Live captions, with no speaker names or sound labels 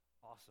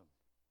Awesome.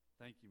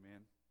 Thank you, man.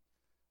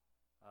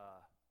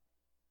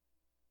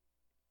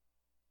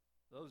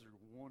 Those are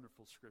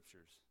wonderful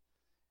scriptures.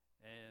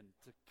 And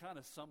to kind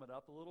of sum it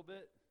up a little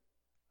bit,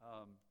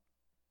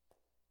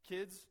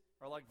 kids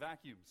are like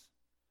vacuums.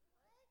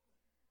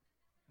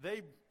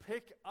 They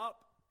pick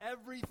up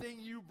everything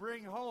you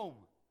bring home.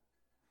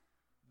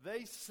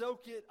 They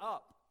soak it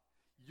up.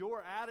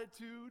 Your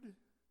attitude,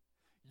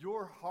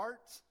 your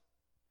heart,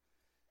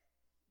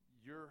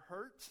 your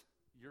hurt,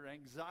 your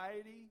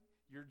anxiety,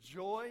 your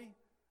joy,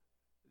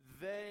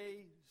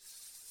 they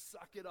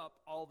suck it up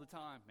all the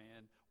time,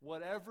 man.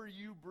 Whatever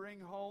you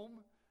bring home,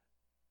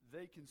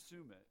 they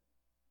consume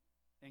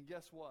it. And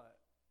guess what?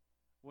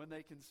 When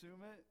they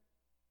consume it,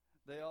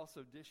 they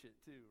also dish it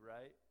too,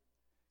 right?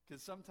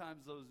 Because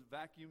sometimes those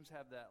vacuums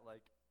have that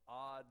like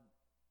odd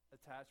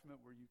attachment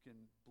where you can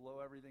blow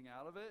everything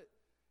out of it.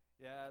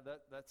 Yeah,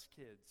 that's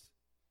kids.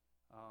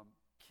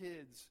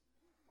 Kids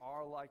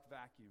are like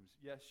vacuums.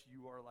 Yes,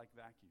 you are like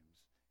vacuums.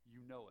 You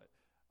know it.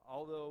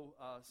 Although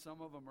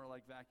some of them are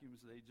like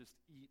vacuums, they just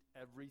eat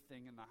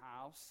everything in the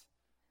house.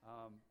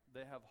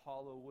 They have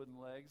hollow wooden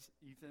legs,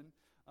 Ethan.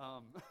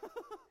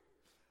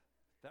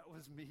 That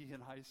was me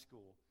in high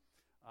school.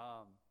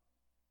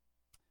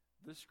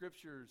 The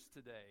scriptures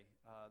today,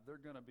 they're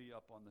going to be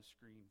up on the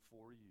screen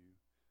for you.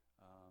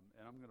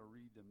 And I'm going to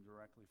read them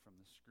directly from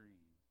the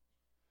screen.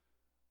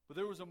 But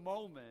there was a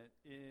moment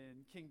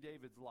in King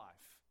David's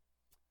life.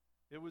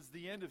 It was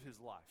the end of his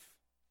life.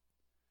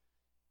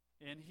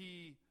 And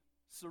he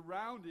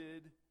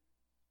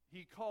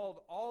called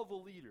all the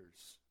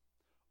leaders,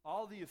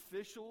 all the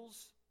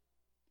officials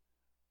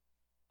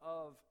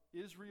of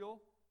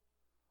Israel,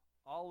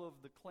 all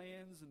of the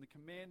clans and the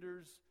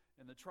commanders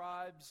and the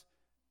tribes.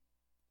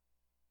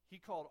 He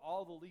called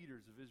all the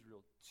leaders of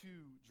Israel to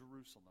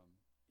Jerusalem.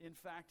 In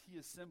fact, he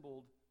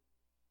assembled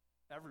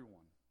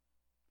everyone.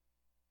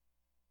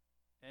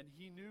 And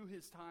he knew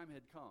his time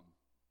had come.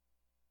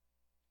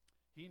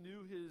 He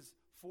knew his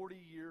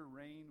 40-year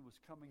reign was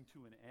coming to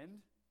an end,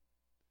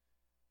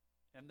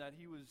 and that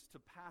he was to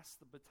pass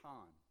the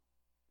baton.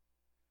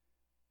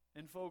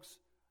 And folks,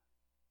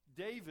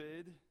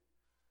 David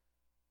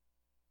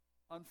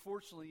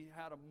unfortunately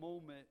had a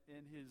moment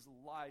in his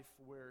life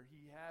where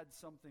he had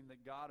something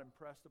that God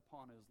impressed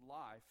upon his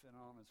life and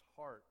on his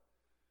heart,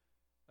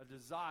 a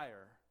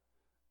desire,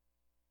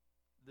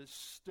 this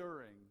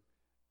stirring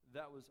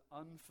that was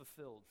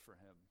unfulfilled for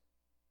him.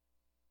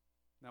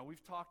 Now,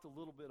 we've talked a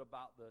little bit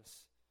about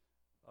this,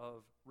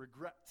 of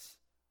regrets.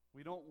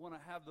 We don't want to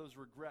have those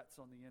regrets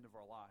on the end of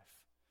our life.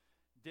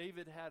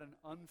 David had an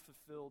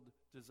unfulfilled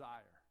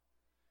desire.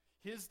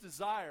 His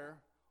desire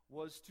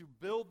was to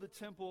build the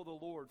temple of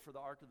the Lord for the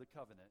Ark of the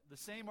Covenant, the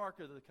same Ark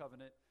of the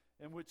Covenant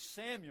in which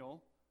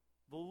Samuel,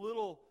 the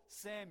little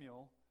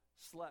Samuel,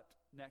 slept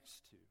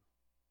next to.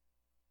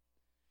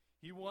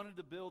 He wanted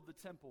to build the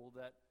temple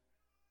that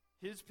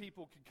his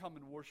people could come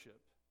and worship,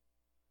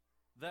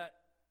 that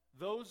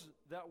those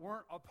that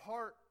weren't a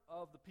part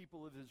of the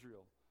people of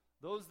Israel,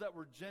 those that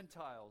were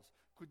Gentiles,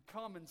 could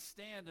come and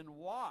stand and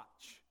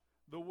watch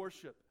the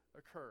worship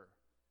occur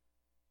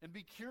and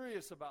be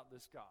curious about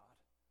this God.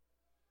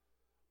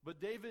 But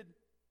David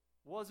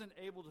wasn't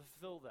able to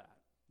fulfill that.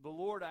 The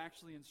Lord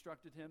actually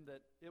instructed him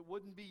that it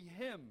wouldn't be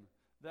him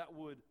that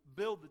would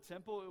build the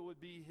temple, it would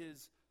be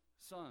his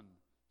son,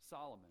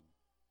 Solomon.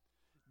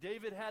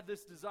 David had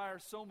this desire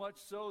so much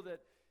so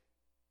that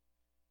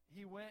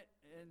he went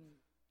and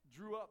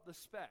drew up the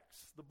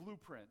specs, the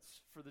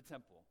blueprints for the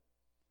temple.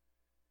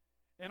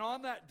 And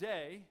on that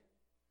day,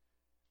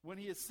 when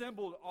he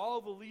assembled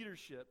all the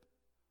leadership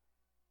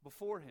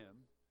before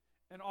him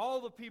and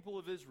all the people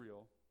of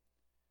Israel,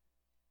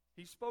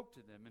 he spoke to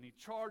them and he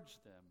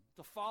charged them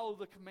to follow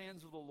the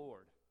commands of the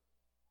Lord.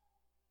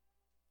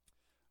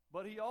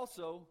 But he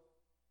also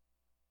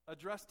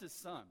addressed his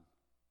son.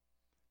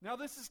 Now,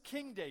 this is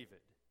King David.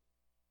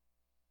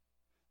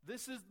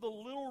 This is the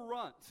little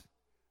runt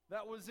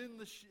that was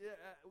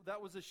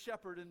that was a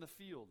shepherd in the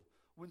field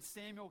when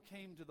Samuel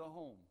came to the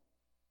home.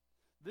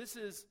 This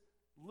is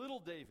little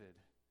David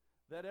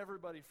that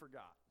everybody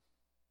forgot.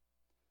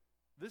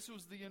 This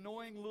was the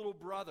annoying little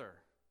brother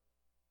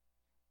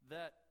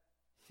that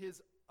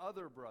his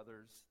other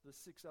brothers, the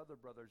 6 other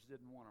brothers,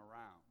 didn't want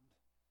around.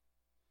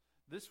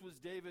 This was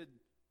David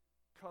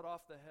cut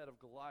off the head of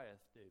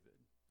Goliath, David.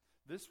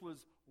 This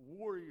was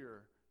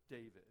warrior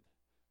David.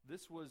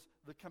 This was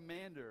the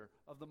commander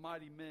of the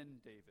mighty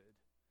men, David.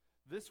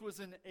 This was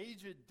an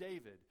aged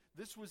David.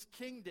 This was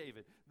King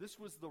David. This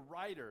was the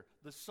writer,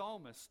 the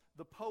psalmist,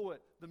 the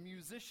poet, the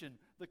musician,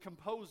 the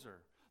composer,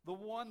 the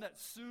one that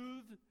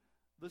soothed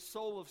the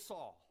soul of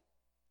Saul.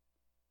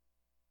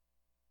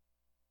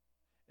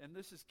 And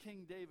this is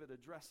King David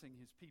addressing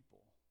his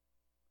people.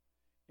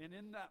 And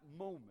in that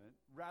moment,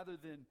 rather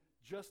than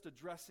just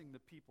addressing the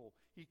people,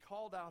 he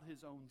called out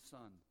his own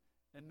son.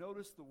 And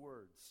notice the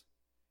words,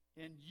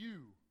 "And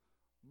you,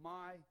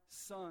 my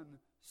son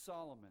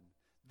Solomon."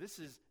 This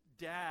is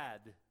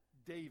Dad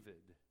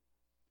David,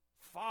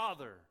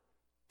 Father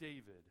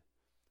David,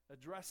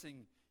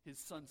 addressing his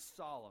son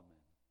Solomon.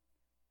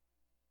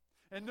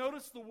 And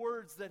notice the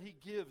words that he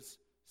gives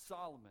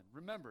Solomon.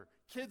 Remember,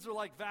 kids are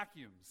like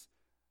vacuums.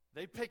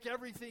 They pick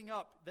everything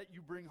up that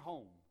you bring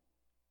home.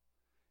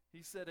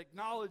 He said,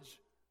 acknowledge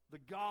the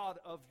God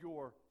of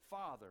your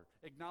father.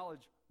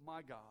 Acknowledge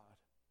my God,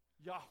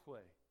 Yahweh.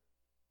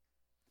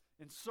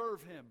 And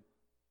serve him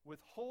with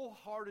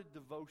wholehearted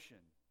devotion.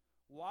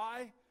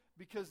 Why?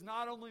 Because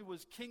not only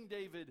was King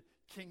David,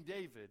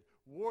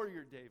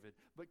 warrior David,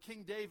 but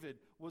King David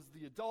was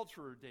the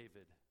adulterer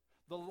David,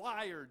 the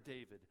liar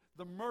David,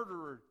 the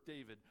murderer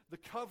David, the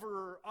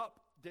coverer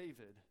up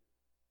David,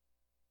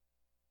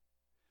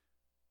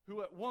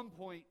 who at one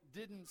point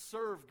didn't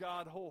serve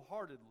God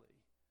wholeheartedly.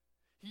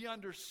 He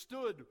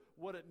understood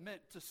what it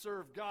meant to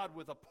serve God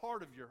with a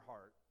part of your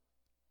heart.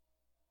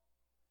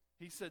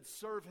 He said,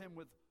 serve him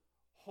with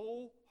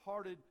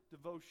wholehearted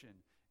devotion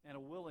and a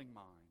willing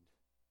mind.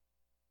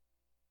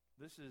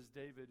 This is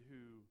David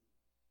who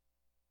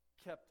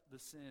kept the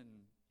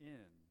sin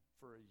in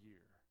for a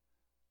year.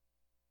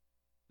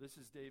 This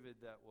is David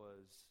that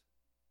was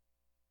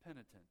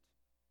penitent.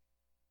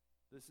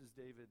 This is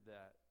David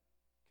that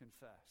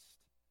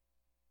confessed.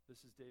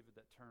 This is David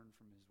that turned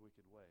from his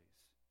wicked ways,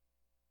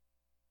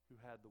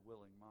 who had the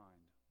willing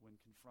mind when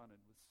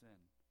confronted with sin.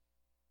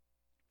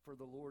 For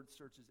the Lord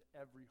searches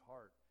every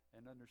heart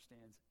and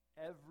understands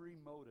every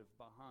motive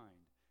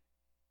behind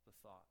the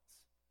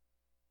thoughts.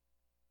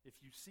 If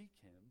you seek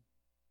him,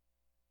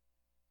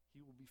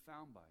 he will be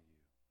found by you.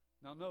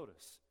 Now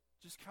notice,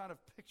 just kind of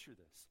picture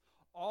this.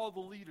 All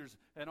the leaders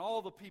and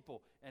all the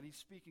people, and he's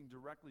speaking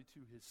directly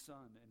to his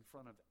son in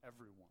front of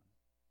everyone.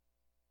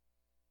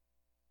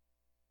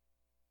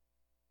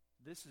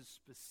 This is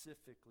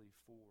specifically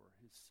for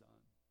his son.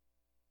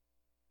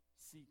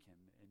 Seek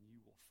him and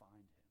you will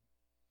find him.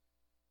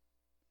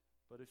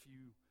 But if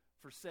you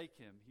forsake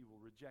him, he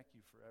will reject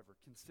you forever.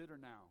 Consider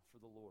now, for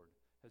the Lord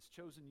has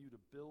chosen you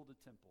to build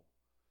a temple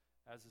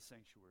as a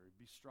sanctuary.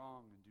 Be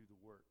strong and do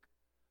the work.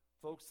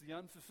 Folks, the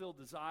unfulfilled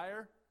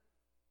desire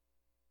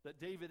that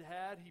David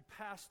had, he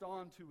passed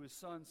on to his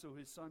son so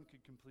his son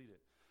could complete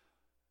it.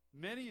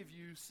 Many of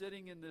you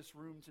sitting in this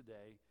room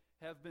today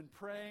have been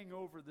praying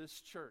over this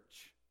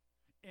church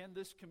and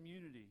this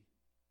community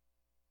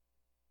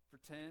for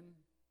 10,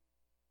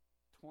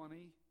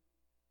 20,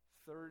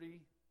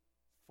 30,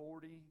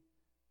 40,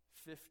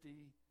 50,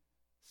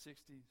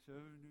 60,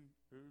 70,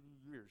 80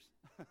 years.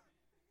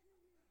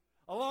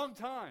 A long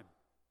time.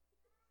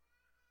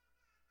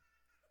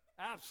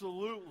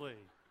 Absolutely.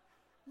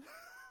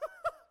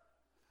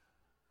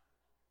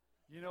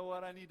 You know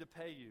what? I need to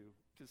pay you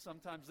because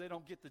sometimes they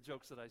don't get the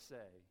jokes that I say.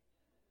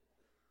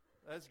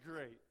 That's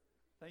great.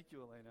 Thank you,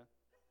 Elena.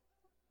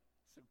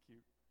 So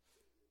cute.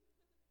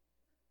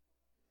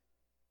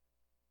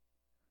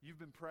 You've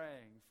been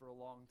praying for a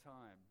long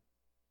time.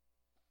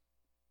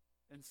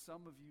 And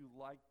some of you,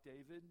 like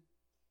David,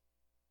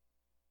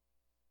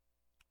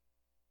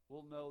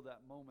 will know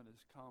that moment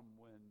has come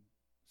when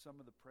some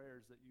of the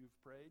prayers that you've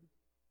prayed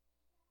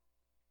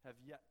have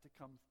yet to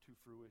come to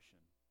fruition.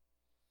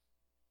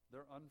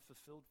 They're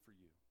unfulfilled for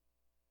you.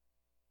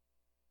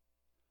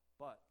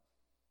 But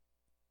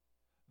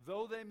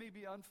though they may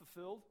be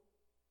unfulfilled,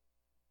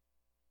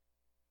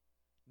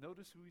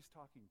 notice who he's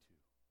talking to.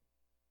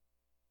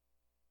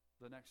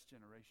 The next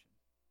generation.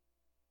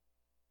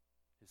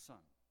 His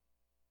son.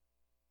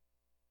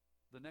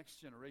 The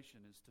next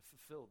generation is to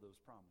fulfill those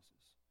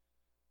promises,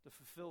 to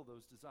fulfill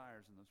those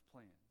desires and those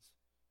plans.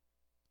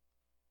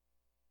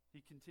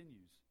 He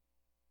continues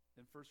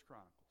in 1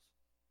 Chronicles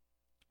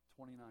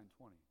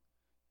 29:20.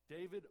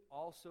 David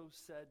also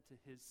said to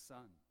his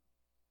son,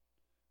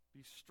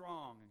 be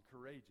strong and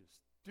courageous.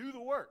 Do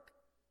the work.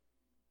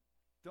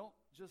 Don't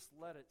just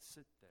let it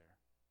sit there,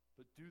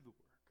 but do the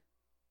work.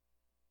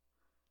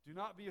 Do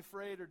not be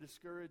afraid or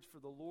discouraged, for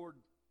the Lord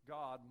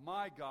God,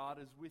 my God,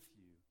 is with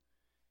you.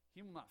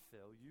 He will not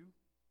fail you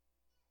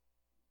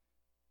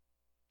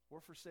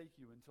or forsake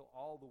you until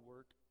all the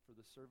work for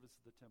the service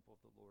of the temple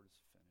of the Lord is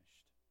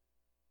finished.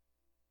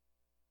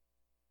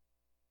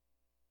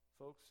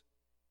 Folks,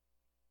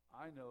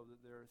 I know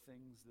that there are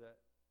things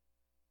that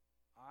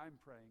I'm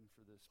praying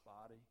for this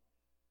body,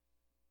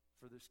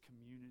 for this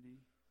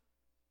community,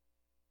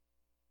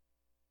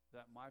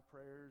 that my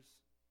prayers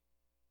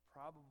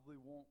probably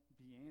won't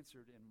be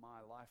answered in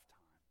my lifetime.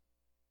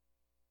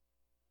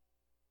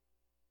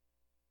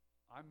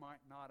 I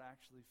might not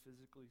actually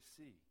physically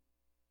see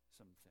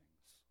some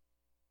things.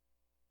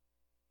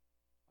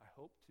 I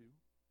hope to.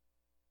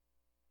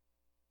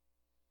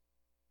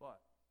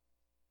 But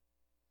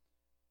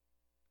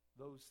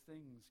those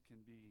things can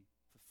be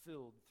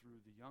fulfilled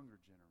through the younger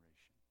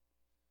generation.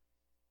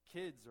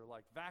 Kids are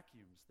like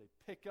vacuums. They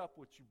pick up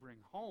what you bring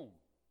home.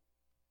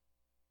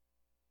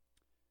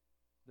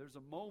 There's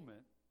a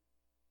moment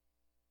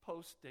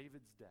post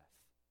David's death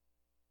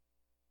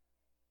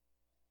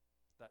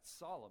that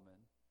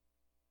Solomon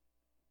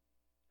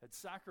had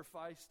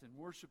sacrificed and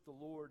worshiped the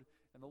Lord,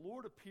 and the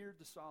Lord appeared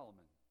to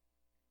Solomon.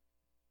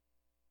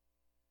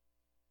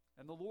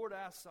 And the Lord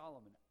asked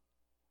Solomon,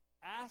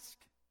 ask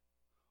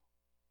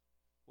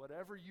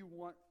whatever you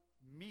want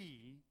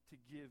me to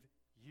give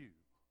you.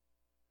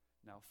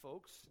 Now,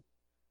 folks,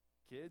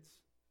 kids,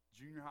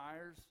 junior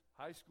hires,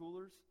 high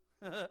schoolers,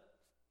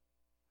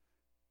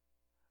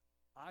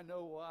 I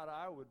know what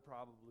I would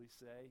probably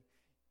say.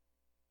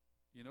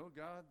 You know,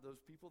 God, those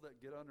people that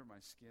get under my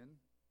skin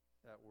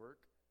at work,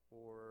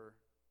 or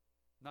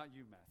not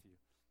you, Matthew.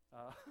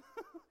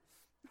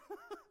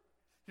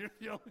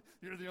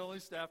 You're the only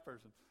staff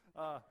person.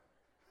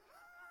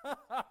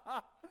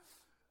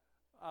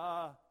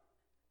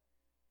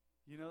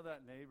 You know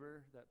that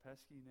neighbor, that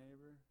pesky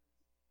neighbor?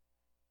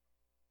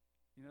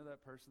 You know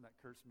that person that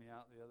cursed me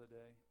out the other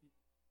day?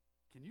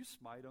 Can you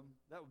smite them?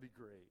 That would be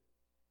great.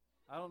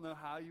 I don't know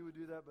how you would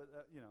do that, but,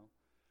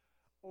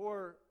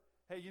 Or,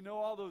 hey, you know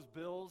all those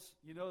bills?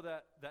 You know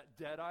that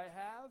debt I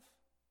have?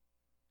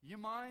 You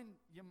mind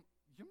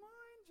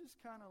just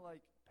kind of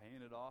like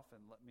paying it off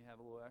and let me have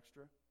a little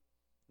extra?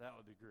 That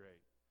would be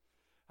great.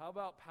 How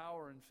about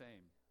power and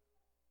fame?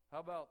 How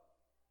about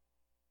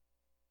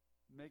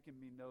making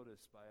me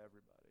noticed by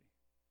everybody?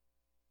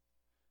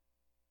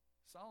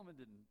 Solomon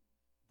didn't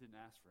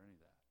ask for any of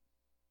that.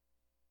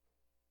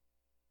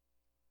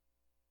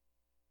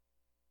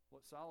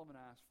 What Solomon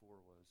asked for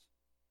was,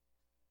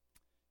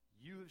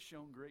 you have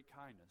shown great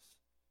kindness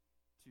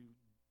to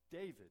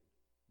David,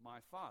 my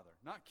father.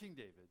 Not King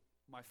David,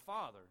 my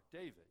father,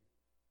 David.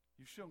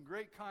 You've shown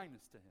great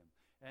kindness to him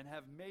and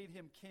have made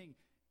me king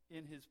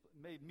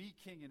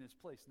in his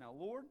place. Now,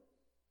 Lord,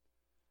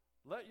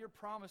 let your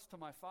promise to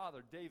my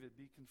father David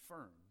be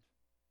confirmed.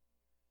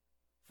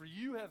 For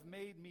you have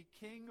made me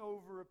king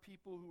over a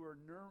people who are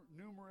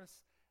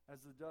numerous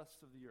as the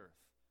dust of the earth.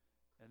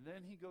 And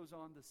then he goes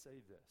on to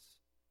say this.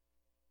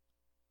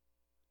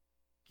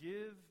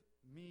 Give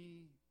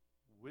me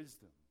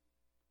wisdom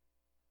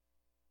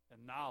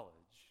and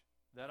knowledge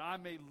that I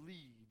may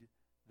lead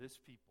this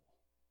people.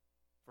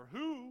 For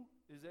who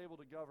is able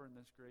to govern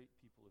this great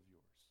people of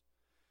yours?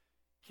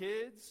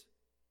 Kids,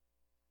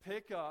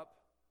 pick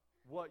up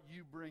what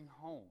you bring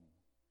home.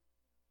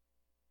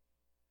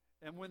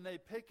 And when they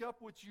pick up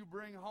what you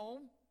bring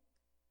home,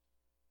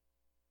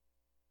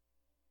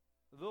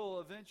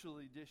 they'll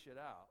eventually dish it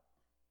out.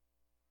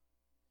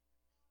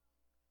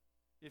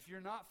 If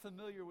you're not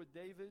familiar with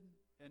David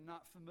and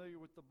not familiar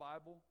with the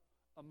Bible,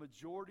 a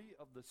majority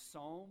of the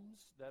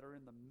Psalms that are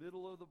in the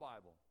middle of the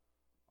Bible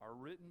are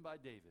written by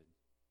David.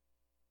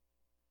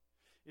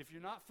 If you're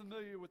not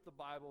familiar with the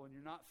Bible and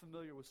you're not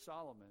familiar with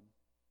Solomon,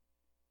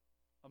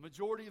 a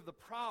majority of the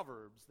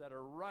Proverbs that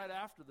are right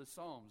after the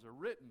Psalms are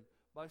written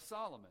by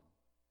Solomon.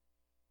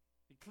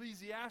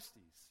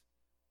 Ecclesiastes,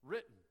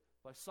 written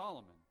by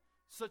Solomon.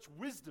 Such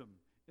wisdom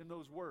in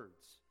those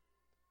words.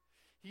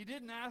 He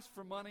didn't ask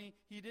for money.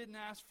 He didn't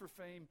ask for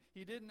fame.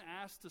 He didn't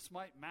ask to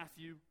smite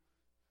Matthew.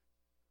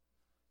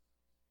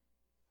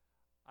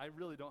 I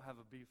really don't have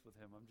a beef with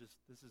him.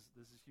 This is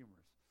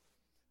humorous.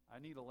 I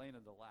need Elena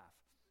to laugh.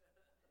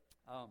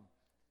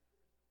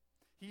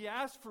 He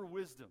asked for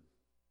wisdom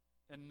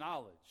and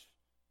knowledge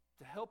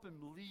to help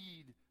him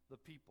lead the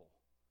people.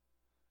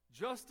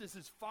 Just as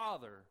his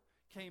father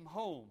came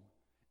home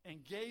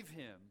and gave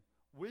him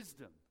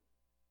wisdom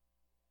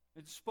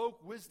and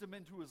spoke wisdom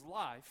into his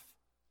life,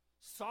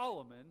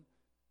 Solomon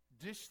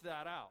dished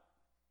that out.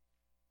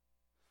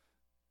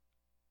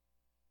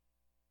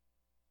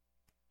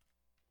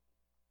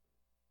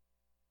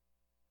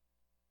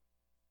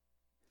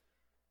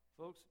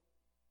 Folks,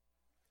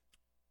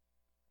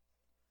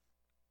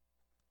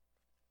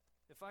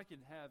 if I can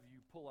have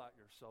you pull out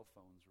your cell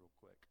phones real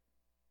quick.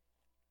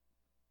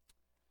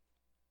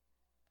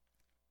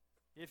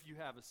 If you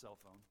have a cell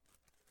phone.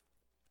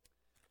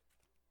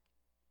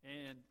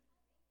 And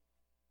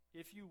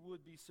if you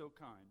would be so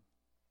kind,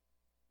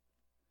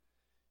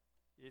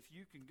 if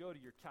you can go to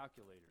your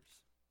calculators.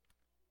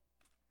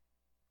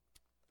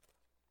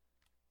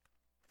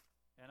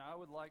 And I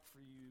would like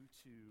for you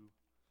to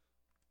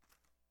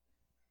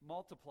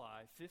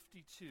multiply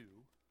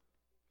 52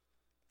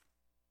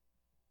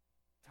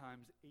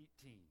 times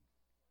 18.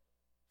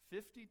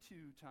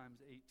 52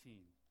 times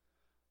 18.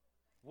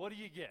 What do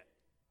you get?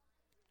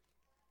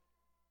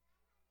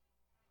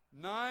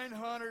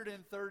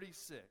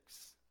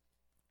 936.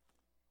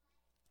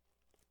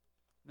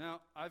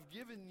 Now, I've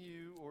given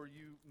you, or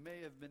you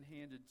may have been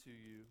handed to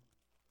you,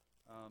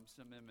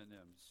 some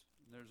M&Ms.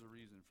 And there's a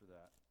reason for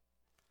that.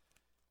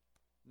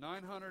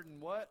 900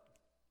 and what?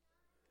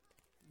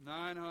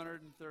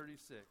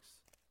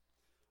 936.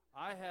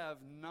 I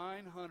have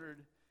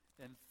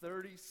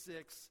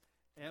 936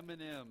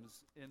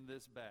 M&Ms in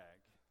this bag.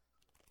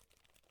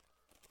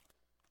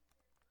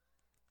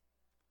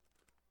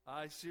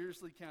 I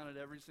seriously counted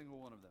every single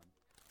one of them.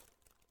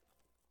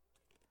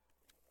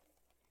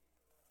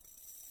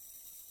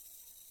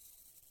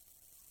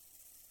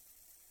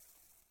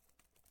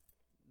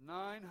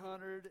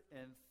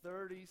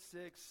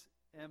 $936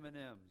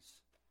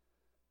 M&Ms.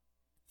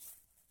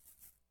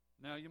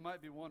 Now, you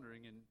might be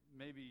wondering, and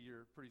maybe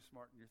you're pretty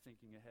smart and you're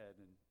thinking ahead,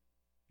 and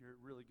you're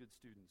a really good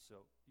student,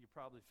 so you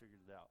probably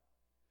figured it out.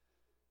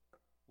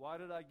 Why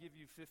did I give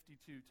you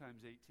 52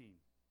 times 18?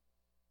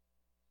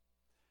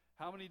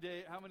 How many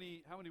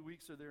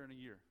weeks are there in a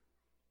year?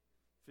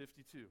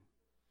 52.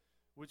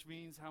 which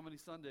means how many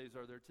Sundays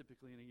are there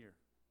typically in a year?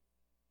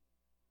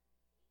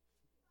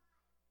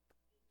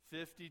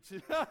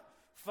 52.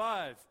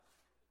 5.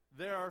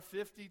 There are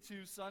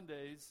 52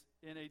 Sundays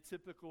in a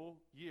typical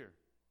year,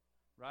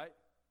 right?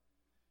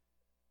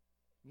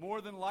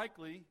 More than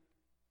likely,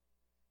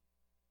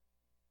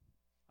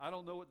 I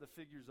don't know what the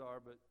figures are,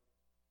 but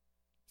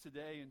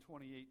today in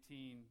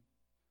 2018,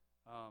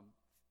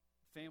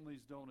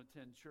 families don't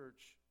attend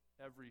church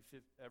every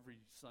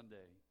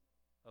Sunday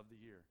of the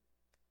year.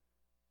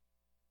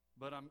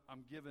 But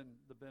I'm given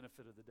the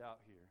benefit of the doubt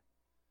here.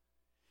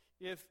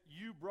 If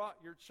you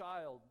brought your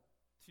child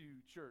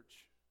to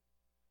church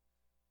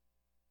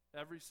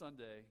every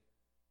Sunday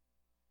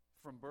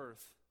from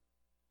birth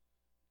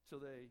till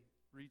they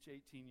reach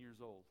 18 years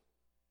old,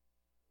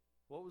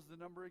 what was the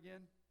number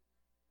again?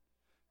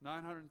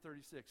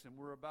 936. And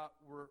we're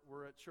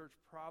at church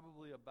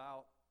probably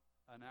about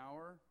an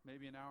hour,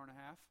 maybe an hour and a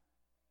half.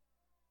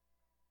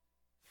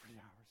 3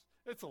 hours.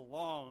 It's a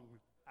long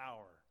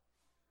hour.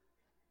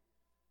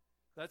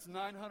 That's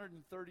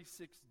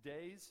 936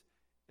 days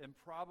and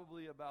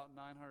probably about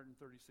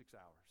 936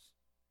 hours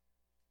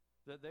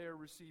that they are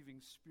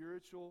receiving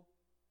spiritual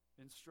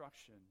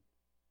instruction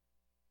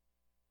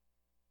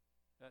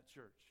at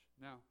church.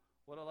 Now,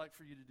 what I'd like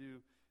for you to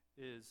do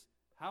is,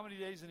 how many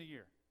days in a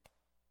year?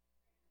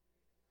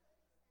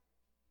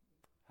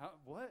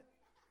 What?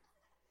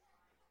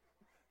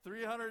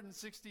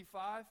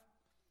 365?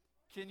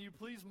 Can you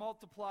please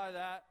multiply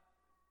that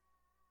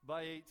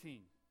by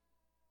 18?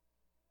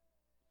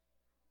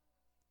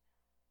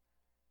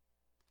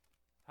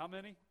 How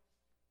many?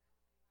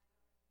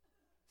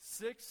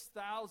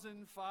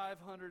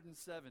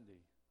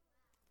 6,570.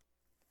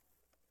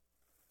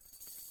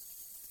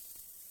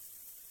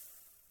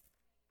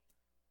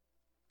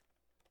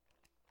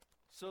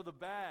 So the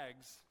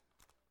bags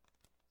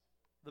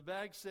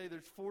say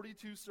there's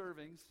 42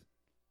 servings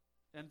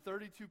and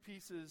 32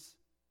 pieces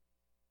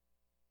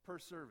per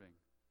serving.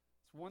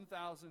 It's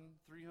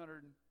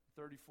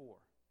 1,334.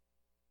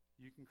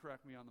 You can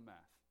correct me on the math.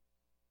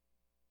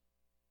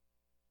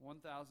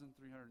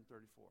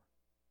 1,334.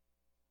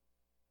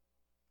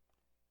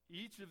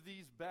 Each of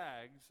these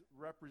bags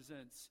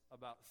represents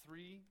about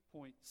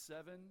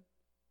 3.7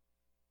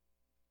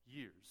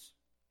 years.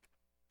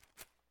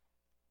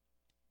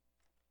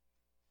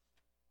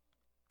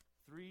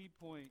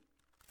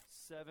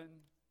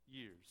 3.7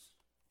 years.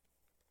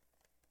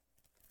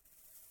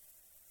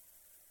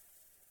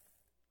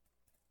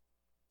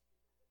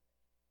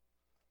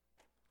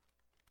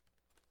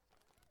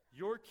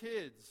 Your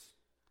kids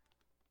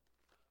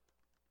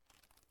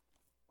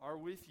are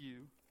with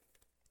you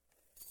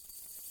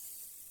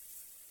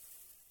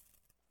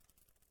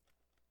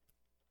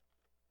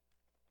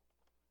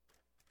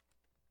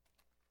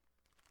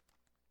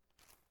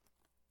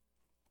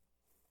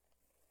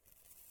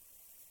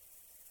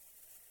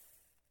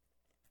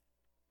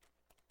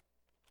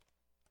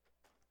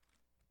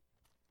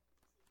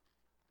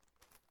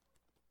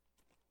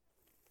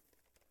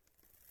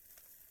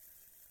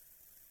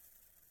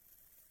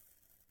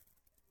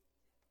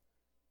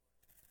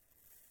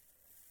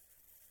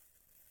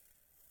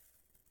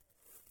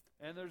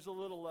and there's a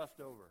little left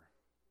over.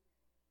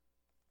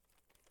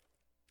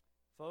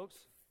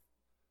 Folks,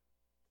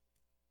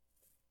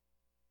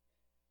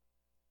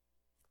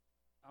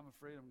 I'm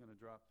afraid I'm going to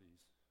drop these.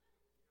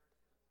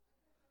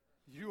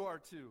 You are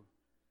too.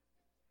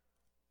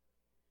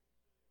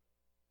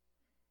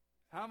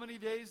 How many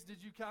days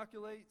did you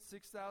calculate?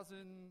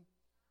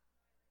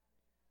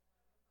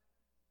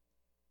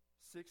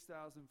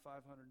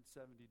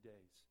 6,570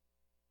 days.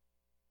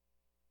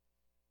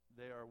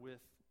 They are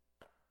with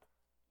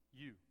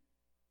you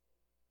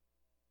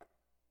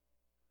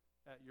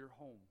at your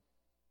home.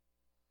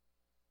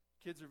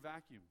 Kids are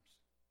vacuums.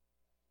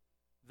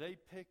 They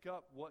pick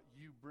up what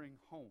you bring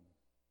home.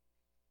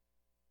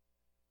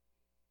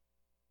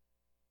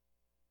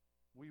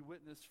 We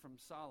witnessed from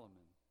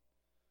Solomon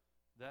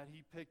that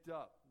he picked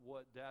up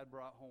what Dad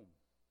brought home.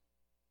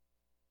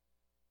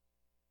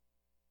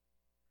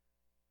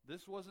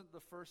 This wasn't the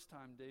first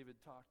time David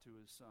talked to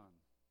his son.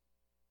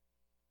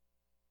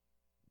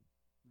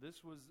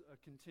 This was a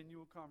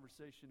continual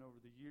conversation over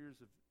the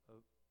years of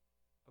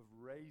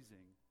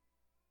raising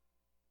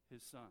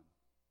his son.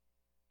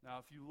 Now,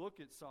 if you look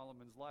at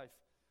Solomon's life,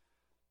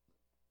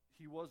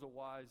 he was a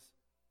wise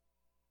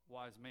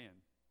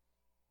man.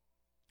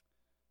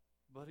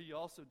 But he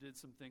also did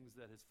some things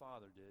that his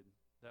father did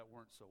that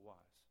weren't so wise.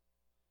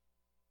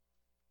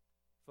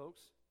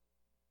 Folks,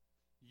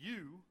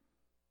 you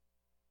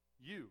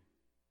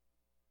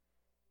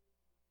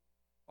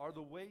are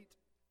the weight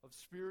of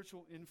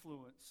spiritual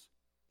influence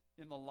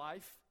in the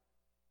life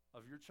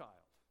of your child.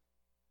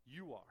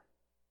 You are.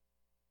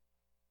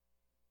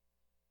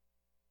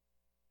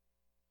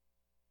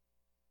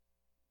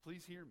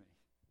 Please hear me.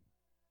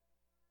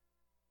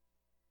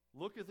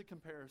 Look at the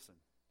comparison.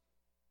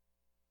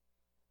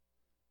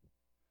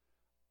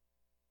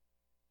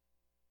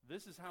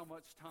 This is how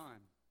much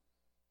time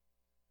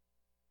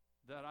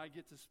that I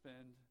get to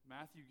spend,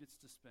 Matthew gets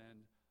to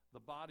spend The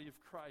body of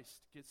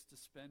Christ gets to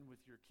spend with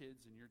your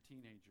kids and your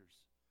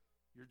teenagers,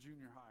 your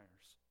junior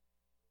hires.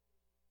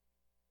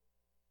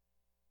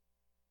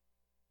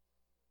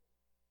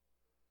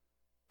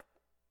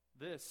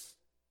 This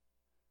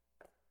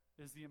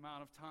is the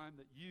amount of time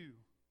that you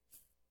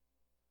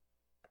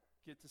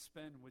get to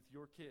spend with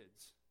your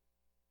kids,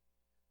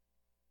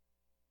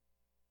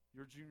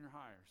 your junior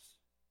hires,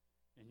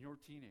 and your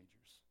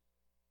teenagers.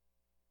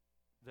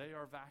 They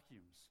are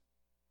vacuums.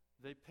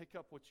 They pick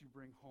up what you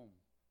bring home.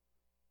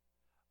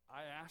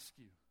 I ask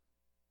you,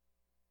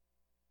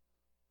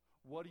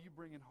 what are you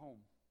bringing home?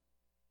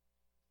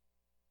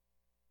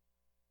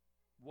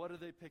 What are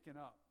they picking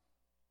up?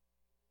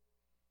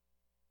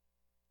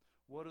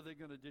 What are they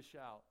going to dish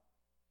out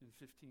in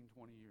 15,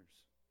 20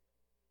 years?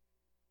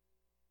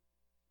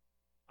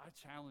 I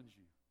challenge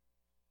you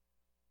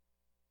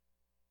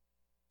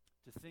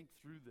to think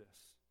through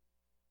this.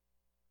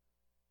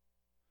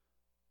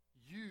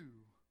 You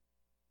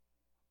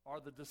are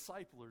the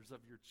disciplers of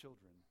your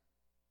children.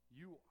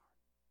 You are.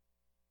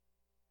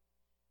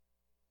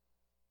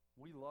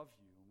 We love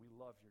you and we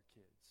love your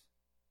kids.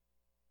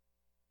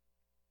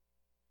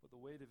 But the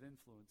weight of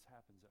influence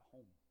happens at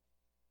home.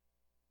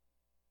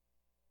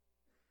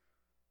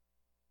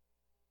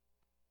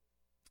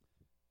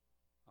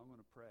 I'm going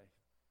to pray.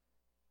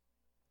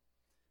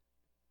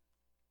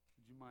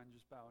 Would you mind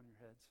just bowing your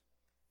heads?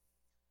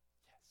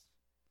 Yes.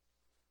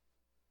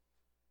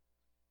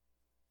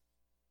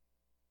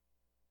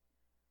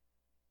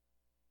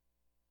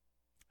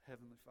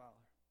 Heavenly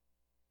Father,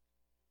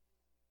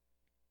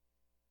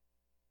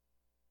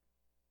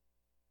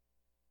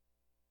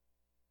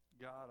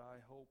 God, I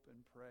hope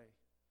and pray,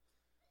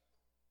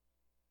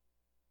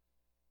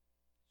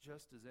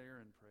 just as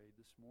Aaron prayed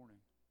this morning,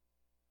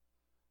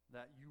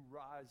 that you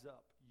rise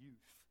up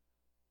youth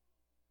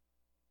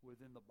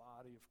within the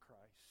body of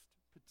Christ,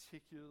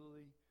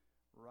 particularly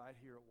right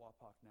here at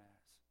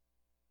Wapaknaz.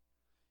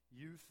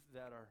 Youth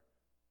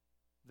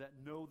that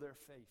know their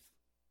faith,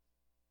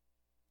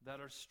 that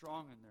are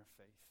strong in their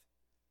faith,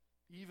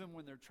 even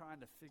when they're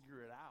trying to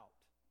figure it out,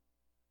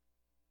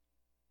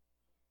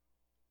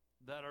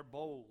 that are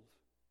bold,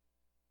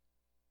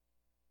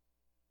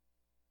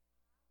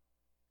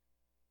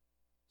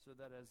 so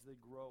that as they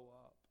grow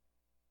up,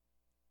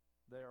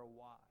 they are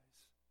wise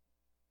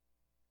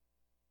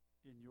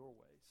in your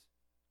ways.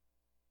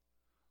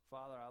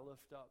 Father, I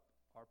lift up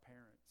our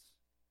parents,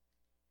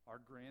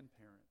 our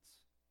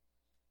grandparents,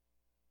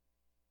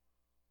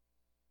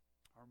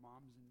 our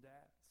moms and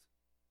dads.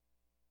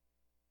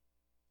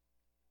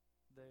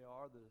 They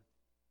are the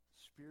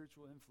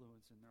spiritual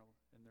influence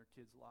in their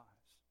kids'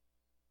 lives.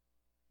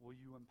 Will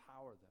you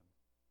empower them?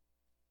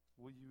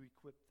 Will you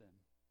equip them?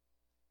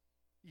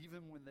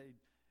 Even when they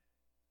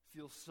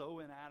feel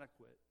so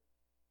inadequate,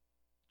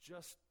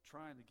 just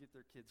trying to get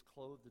their kids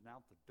clothed and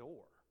out the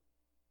door,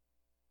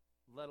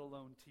 let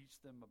alone teach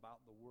them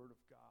about the Word of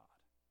God.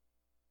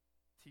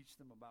 Teach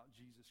them about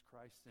Jesus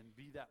Christ and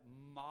be that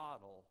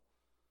model.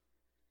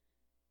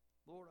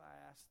 Lord, I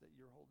ask that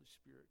your Holy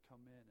Spirit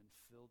come in and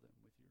fill them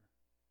with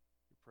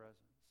your presence.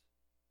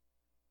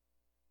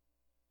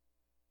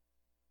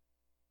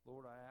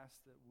 Lord, I ask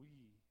that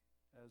we,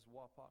 as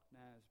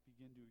wapaknaz,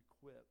 begin to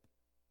equip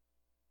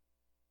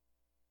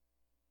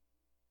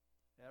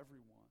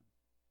everyone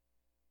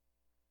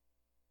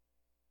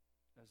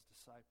as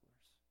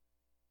disciplers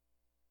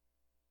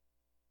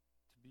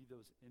to be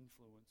those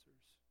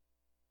influencers.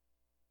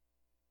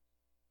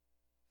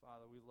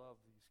 Father, we love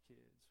these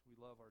kids. We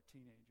love our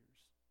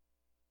teenagers.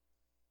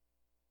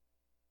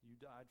 You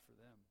died for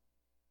them.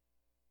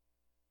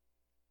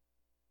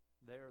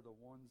 They are the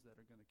ones that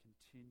are going to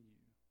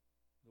continue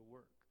the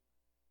work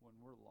when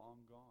we're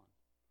long gone.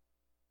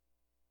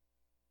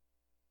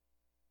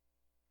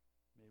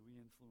 May we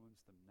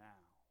influence them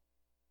now,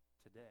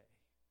 today,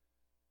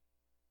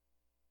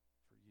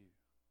 for you.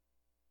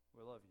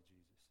 We love you,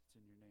 Jesus. It's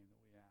in your name that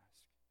we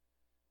ask.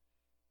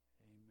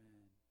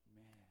 Amen.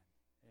 Man.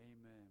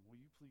 Amen. Will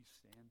you please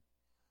stand?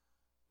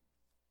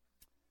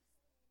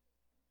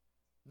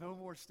 No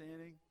more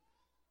standing.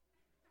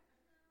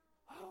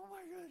 Oh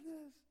my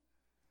goodness.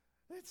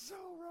 It's so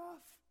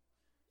rough.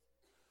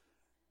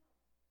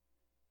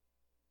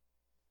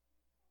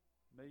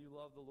 May you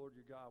love the Lord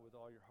your God with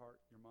all your heart,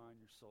 your mind,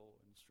 your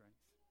soul, and strength.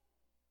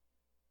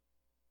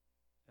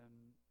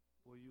 And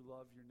will you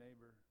love your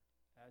neighbor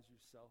as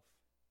yourself?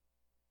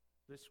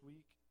 This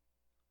week,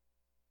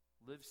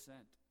 live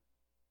sent,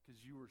 because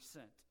you were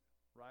sent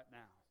right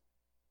now.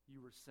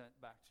 You were sent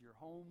back to your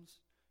homes,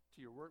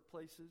 to your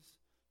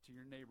workplaces, to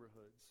your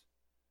neighborhoods,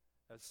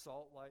 as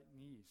salt, light,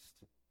 and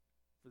yeast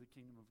for the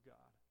kingdom of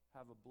God.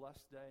 Have a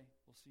blessed day.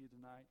 We'll see you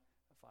tonight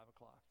at 5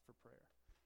 o'clock for prayer.